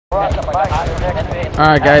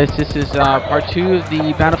Alright guys, this is part 2 of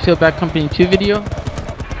the Battlefield Bad Company 2 video.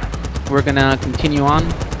 We're gonna continue on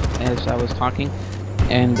as I was talking,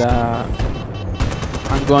 and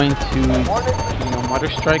I'm going to Mortar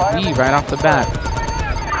Strike B right off the bat.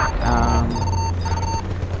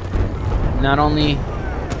 Not only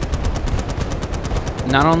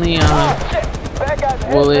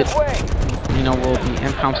will it, will the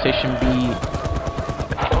MCOM station be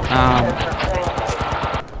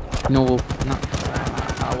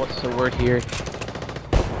what's the word here?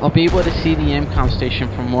 I'll be able to see the MCOM station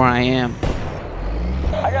from where I am,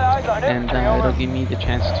 and it'll give me the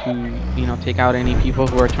chance to, take out any people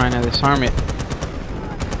who are trying to disarm it.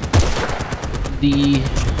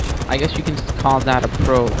 I guess you can call that a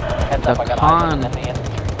pro. The con,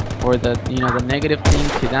 or the negative thing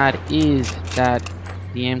to that is that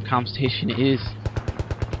the MCOM station is,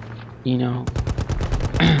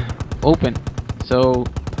 open. So,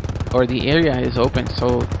 or the area is open,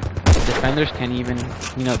 so defenders can even,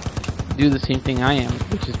 do the same thing I am,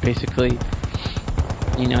 which is basically,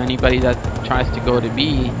 anybody that tries to go to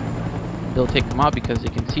B, they'll take them out because they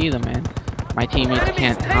can see them, and my teammates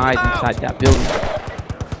can't hide inside that building.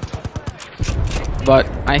 But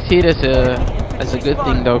I see it as a good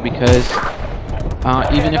thing though, because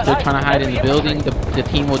even if they're trying to hide in the building, the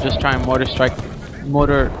team will just try and mortar strike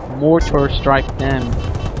them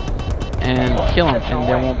and kill them, and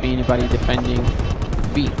there won't be anybody defending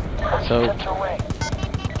B. So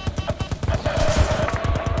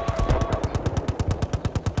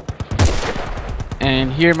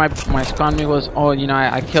and here my squad mate was,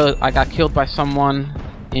 I got killed by someone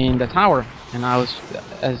in the tower, and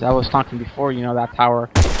as I was talking before, that tower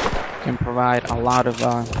can provide a lot of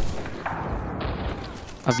a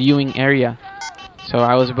viewing area, so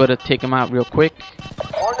I was able to take him out real quick.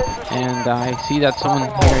 And I see that someone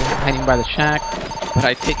here hiding by the shack, but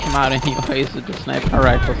I take him out anyways with the sniper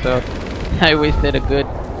rifle, so I wasted a good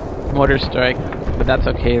mortar strike, but that's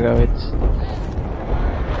okay though.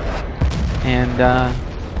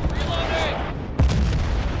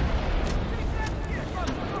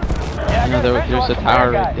 There's a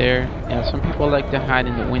tower right there. Some people like to hide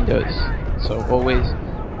in the windows, so always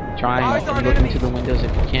try and look into the windows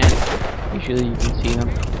if you can. Usually you can see them.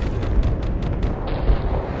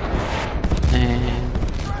 And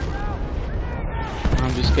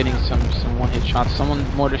I'm just getting some one-hit shots. Someone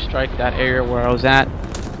mortar strike that area where I was at,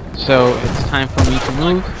 so it's time for me to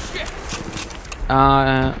move.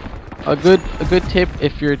 A good tip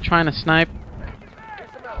if you're trying to snipe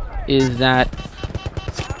is that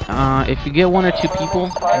if you get 1 or 2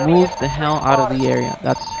 people, move the hell out of the area.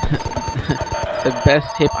 That's the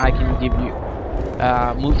best tip I can give you.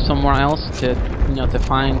 Move somewhere else to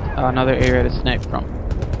find another area to snipe from.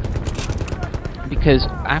 Because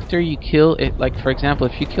after you kill it, like for example,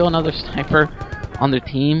 if you kill another sniper on the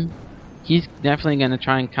team, he's definitely gonna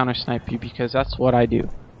try and counter snipe you, because that's what I do.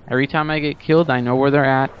 Every time I get killed, I know where they're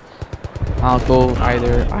at. I'll go I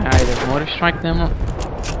either mortar strike them,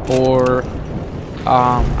 or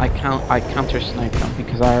I counter snipe them,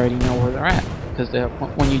 because I already know where they're at. Because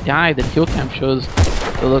when you die, the kill cam shows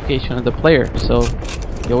the location of the player, so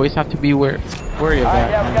you always have to be wary of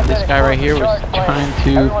that. And this guy right here was trying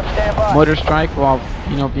to mortar strike while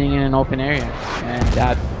being in an open area, and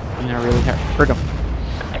that really hurt him.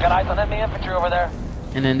 I got eyes on enemy infantry over there.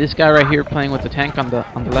 And then this guy right here playing with the tank on the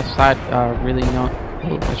left side,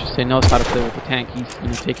 knows how to play with the tank.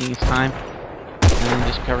 He's taking his time and then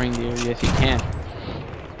just covering the area as he can.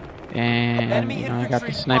 And I got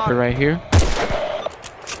the sniper right here,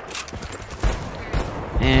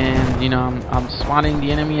 and I'm spotting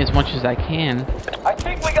the enemy as much as I can. I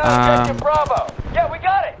think we got objective Bravo. Yeah, we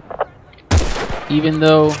got it. Even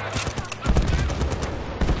though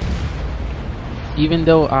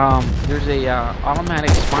there's a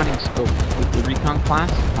automatic spotting scope with the recon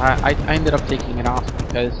class, I ended up taking it off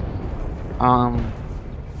because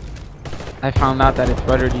I found out that it's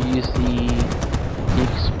better to use the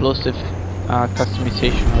explosive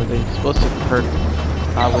customization, or the explosive perk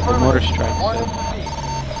with the mortar strike,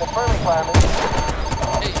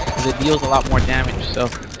 because it deals a lot more damage, so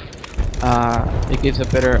it gives a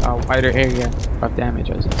better, wider area of damage,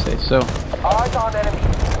 I should say. So Eyes on enemy.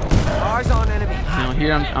 Eyes on enemy.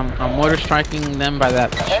 Here I'm mortar striking them by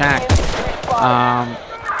that shack,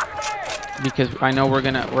 because I know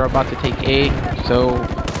we're about to take A, so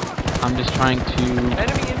I'm just trying to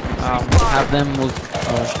have them move,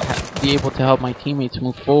 be able to help my teammates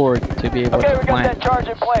move forward to be able to plant. Okay, we got that charge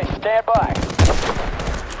in place. Stand by.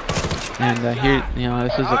 And here,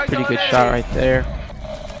 this is a pretty good shot right there.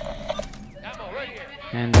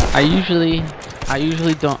 And I usually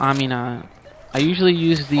don't. I usually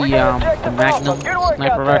use the Magnum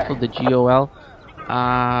sniper rifle, the GOL.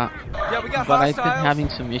 But I've been having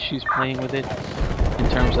some issues playing with it in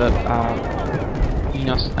terms of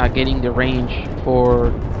getting the range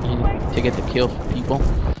for to get the kill for people.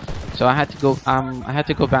 So I had to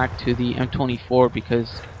go back to the M24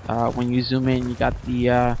 because when you zoom in, you got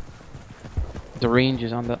the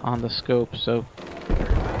ranges on the scope. So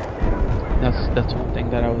that's one thing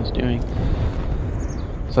that I was doing.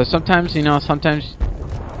 So sometimes you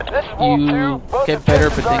get better,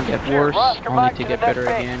 but then get worse, only to get better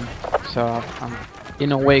again. So I'm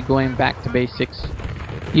in a way going back to basics,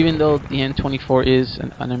 even though the N24 is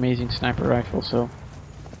an amazing sniper rifle. So,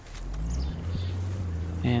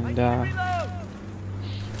 and I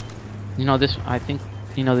think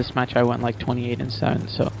this match I went like 28-7.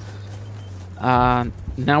 So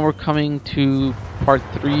now we're coming to part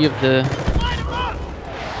 3 of the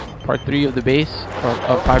base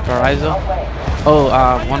of Valparaiso. Oh,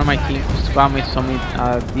 one of my team squad mates told me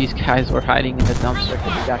these guys were hiding in the dumpster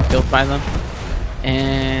because we got killed by them,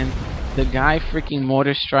 and the guy freaking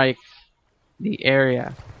mortar striked the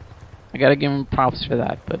area. I gotta give him props for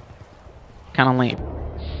that, but kind of lame.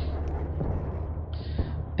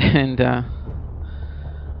 And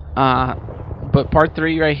but part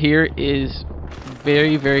 3 right here is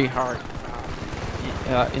very, very hard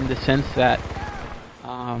in the sense that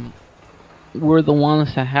we're the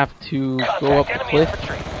ones that have to go up the cliff.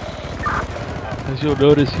 As you'll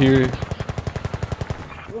notice here.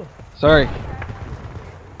 Sorry.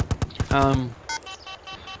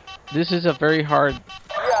 This is a very hard. Yeah,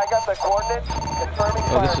 I got the coordinates. Confirming.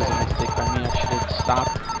 Oh, this was a mistake by me. I should have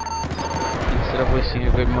stopped instead of wasting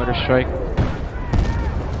a good motor strike.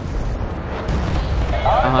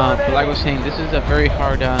 But like I was saying, this is a very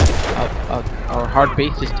hard, or hard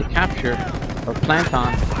basis to capture or plant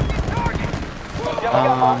on,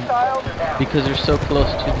 because they're so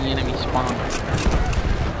close to the enemy spawn.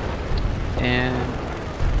 And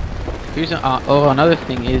here's another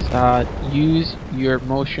thing is use your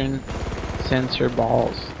motion sensor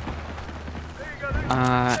balls.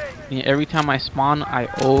 Every time I spawn, I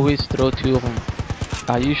always throw 2 of them.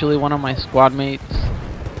 Usually one of my squad mates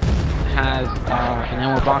has an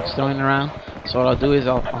ammo box throwing around, so what I'll do is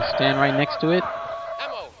I'll stand right next to it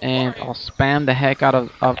and I'll spam the heck out of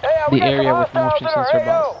the area with motion sensor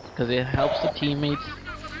balls, because it helps the teammates.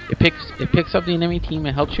 It picks up the enemy team.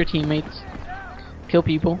 It helps your teammates kill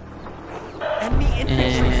people.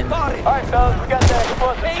 And alright, fellas, we got that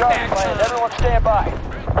explosive charge planned. Everyone stand by.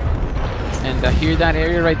 And here, that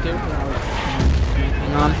area right there,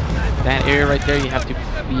 that area right there, you have to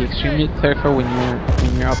be extremely careful when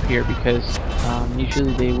you're up here, because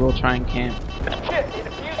usually they will try and camp.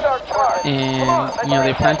 And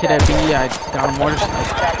they planted at B. I got a mortar. I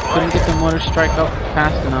couldn't get the mortar strike up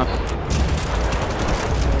fast enough.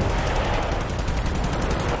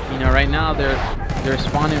 Right now they're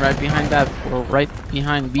spawning right behind that, or right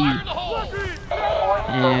behind B,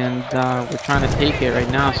 and we're trying to take it right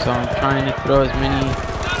now. So I'm trying to throw as many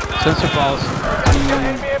sensor balls to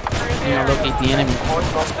locate the enemy.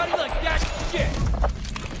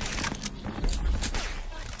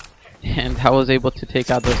 And I was able to take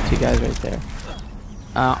out those 2 guys right there.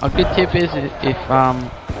 A good tip is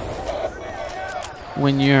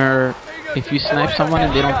if you snipe someone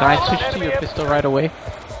and they don't die, switch to your pistol right away.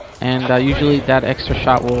 And usually that extra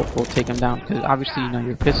shot will take them down, because obviously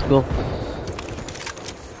your pistol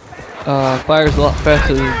fires a lot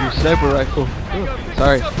faster than your sniper rifle. Ooh,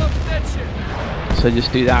 sorry. So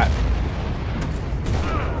just do that.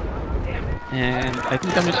 And I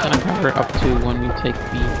think I'm just gonna cover up to when we take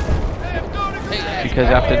B, because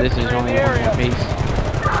after this there's only one more base.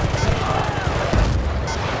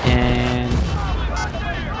 And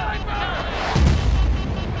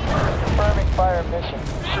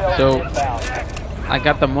so I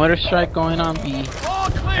got the mortar strike going on B.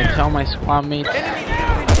 I tell my squad mates,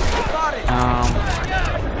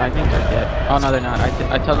 I think they're dead. Oh no, they're not.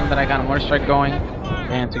 I tell them that I got a mortar strike going,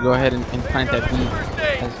 and to go ahead and plant that B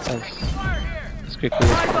as quickly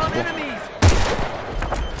as possible.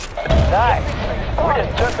 Nice. We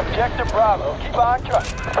just took objective Bravo. Keep on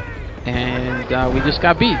trucking. And we just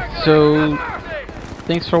got B. So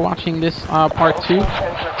thanks for watching this part 2,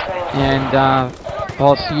 and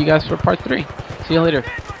I'll see you guys for part 3. See you later.